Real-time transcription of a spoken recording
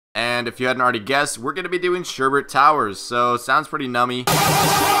And if you hadn't already guessed, we're going to be doing Sherbet Towers, so sounds pretty nummy.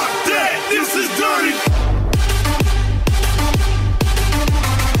 This is dirty!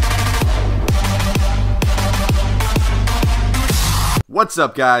 What's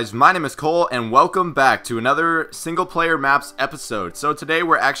up guys, my name is Cole and welcome back to another single player maps episode. So today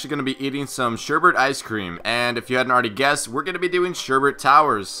we're actually going to be eating some sherbet ice cream, and if you hadn't already guessed, we're going to be doing Sherbet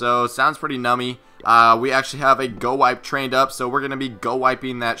Towers, so sounds pretty nummy. We actually have a Go Wipe trained up, so we're going to be Go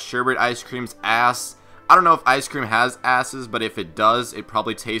Wiping that sherbet ice cream's ass. I don't know if ice cream has asses, but if it does, it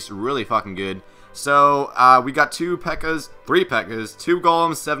probably tastes really fucking good. So we got three P.E.k.k.plays, 2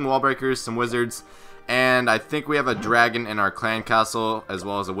 golems, 7 wall breakers, some wizards. And I think we have a dragon in our clan castle, as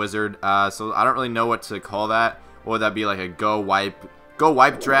well as a wizard. So I don't really know what to call that. What would that be, like a go wipe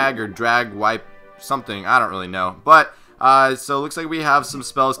drag, or drag wipe something? I don't really know. But so it looks like we have some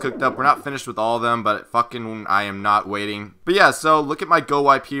spells cooked up. We're not finished with all of them, but fucking I am not waiting. But yeah, so look at my go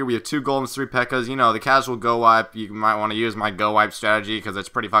wipe here. We have 2 golems, 3 P.E.k.k.s. You know, the casual go wipe. You might want to use my go wipe strategy because it's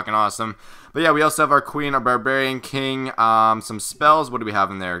pretty fucking awesome. But yeah, we also have our queen, our barbarian king, some spells. What do we have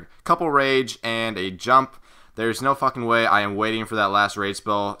in there? Couple rage and a jump. There's no fucking way I am waiting for that last rage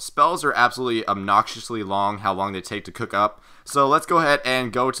spell. Spells are absolutely obnoxiously long, how long they take to cook up. So let's go ahead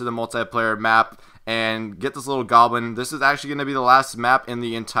and go to the multiplayer map and get this little goblin. This is actually going to be the last map in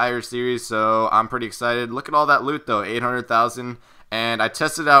the entire series, so I'm pretty excited. Look at all that loot though, 800,000. And I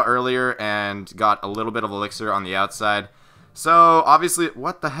tested it out earlier and got a little bit of elixir on the outside. So obviously,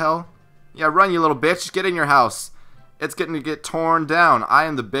 what the hell? Yeah, run you little bitch, get in your house. It's getting to get torn down. I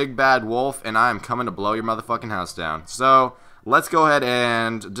am the big bad wolf and I am coming to blow your motherfucking house down. So let's go ahead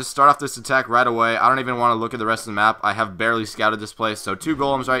and just start off this attack right away. I don't even want to look at the rest of the map. I have barely scouted this place. So 2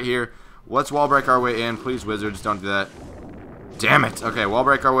 golems right here. Let's wall break our way in. Please, wizards, don't do that. Damn it. Okay, wall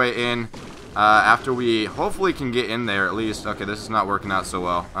break our way in. After we hopefully can get in there at least. Okay, this is not working out so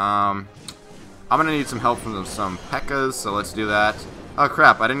well. I'm going to need some help from some P.E.k.k.s, so let's do that. Oh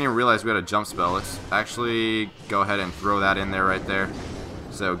crap, I didn't even realize we had a jump spell. Let's actually go ahead and throw that in there right there.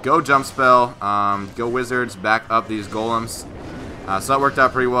 So go jump spell, go wizards, back up these golems. So that worked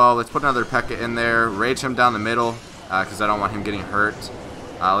out pretty well. Let's put another P.E.k.k.a in there, rage him down the middle, because I don't want him getting hurt.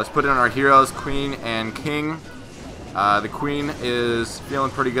 Let's put in our heroes, queen and king. The queen is feeling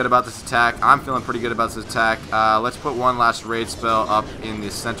pretty good about this attack. I'm feeling pretty good about this attack. Let's put one last rage spell up in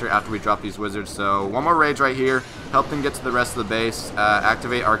the center after we drop these wizards. So one more rage right here. Help them get to the rest of the base.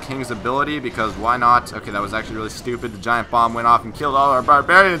 Activate our king's ability because why not? Okay, that was actually really stupid. The giant bomb went off and killed all our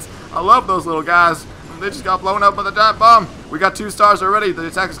barbarians. I love those little guys. They just got blown up by the giant bomb. We got 2 stars already. The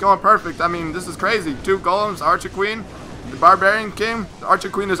attack is going perfect. I mean, this is crazy. 2 golems, archer queen. The barbarian king, the archer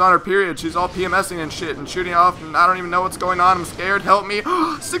queen is on her period. She's all PMSing and shit and shooting off, and I don't even know what's going on. I'm scared. Help me.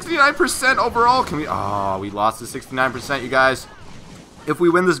 69% overall. Can we? Oh, we lost to 69%, you guys. If we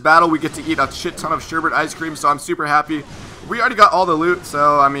win this battle, we get to eat a shit ton of sherbet ice cream, so I'm super happy. We already got all the loot,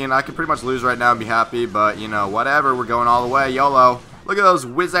 so I mean, I could pretty much lose right now and be happy, but you know, whatever. We're going all the way. YOLO. Look at those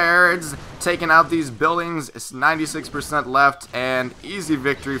wizards taking out these buildings. It's 96% left, and easy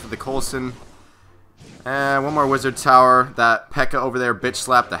victory for the Coulson. And one more wizard tower. That P.E.k.k.a over there bitch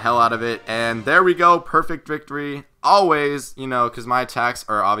slapped the hell out of it. And there we go. Perfect victory. Always, you know, because my attacks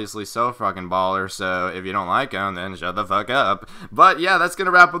are obviously so fucking baller. So if you don't like them, then shut the fuck up. But yeah, that's going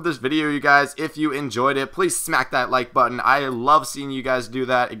to wrap up this video, you guys. If you enjoyed it, please smack that like button. I love seeing you guys do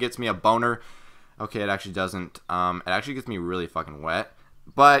that. It gets me a boner. Okay, it actually doesn't. It actually gets me really fucking wet.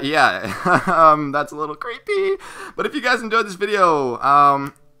 But yeah, that's a little creepy. But if you guys enjoyed this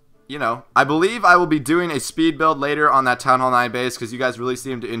video, you know, I believe I will be doing a speed build later on that Town Hall 9 base because you guys really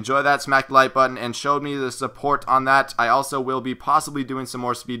seem to enjoy that. Smack the like button and showed me the support on that. I also will be possibly doing some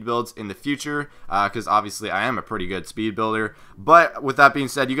more speed builds in the future because obviously I am a pretty good speed builder. But with that being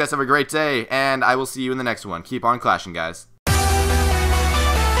said, you guys have a great day and I will see you in the next one. Keep on clashing, guys.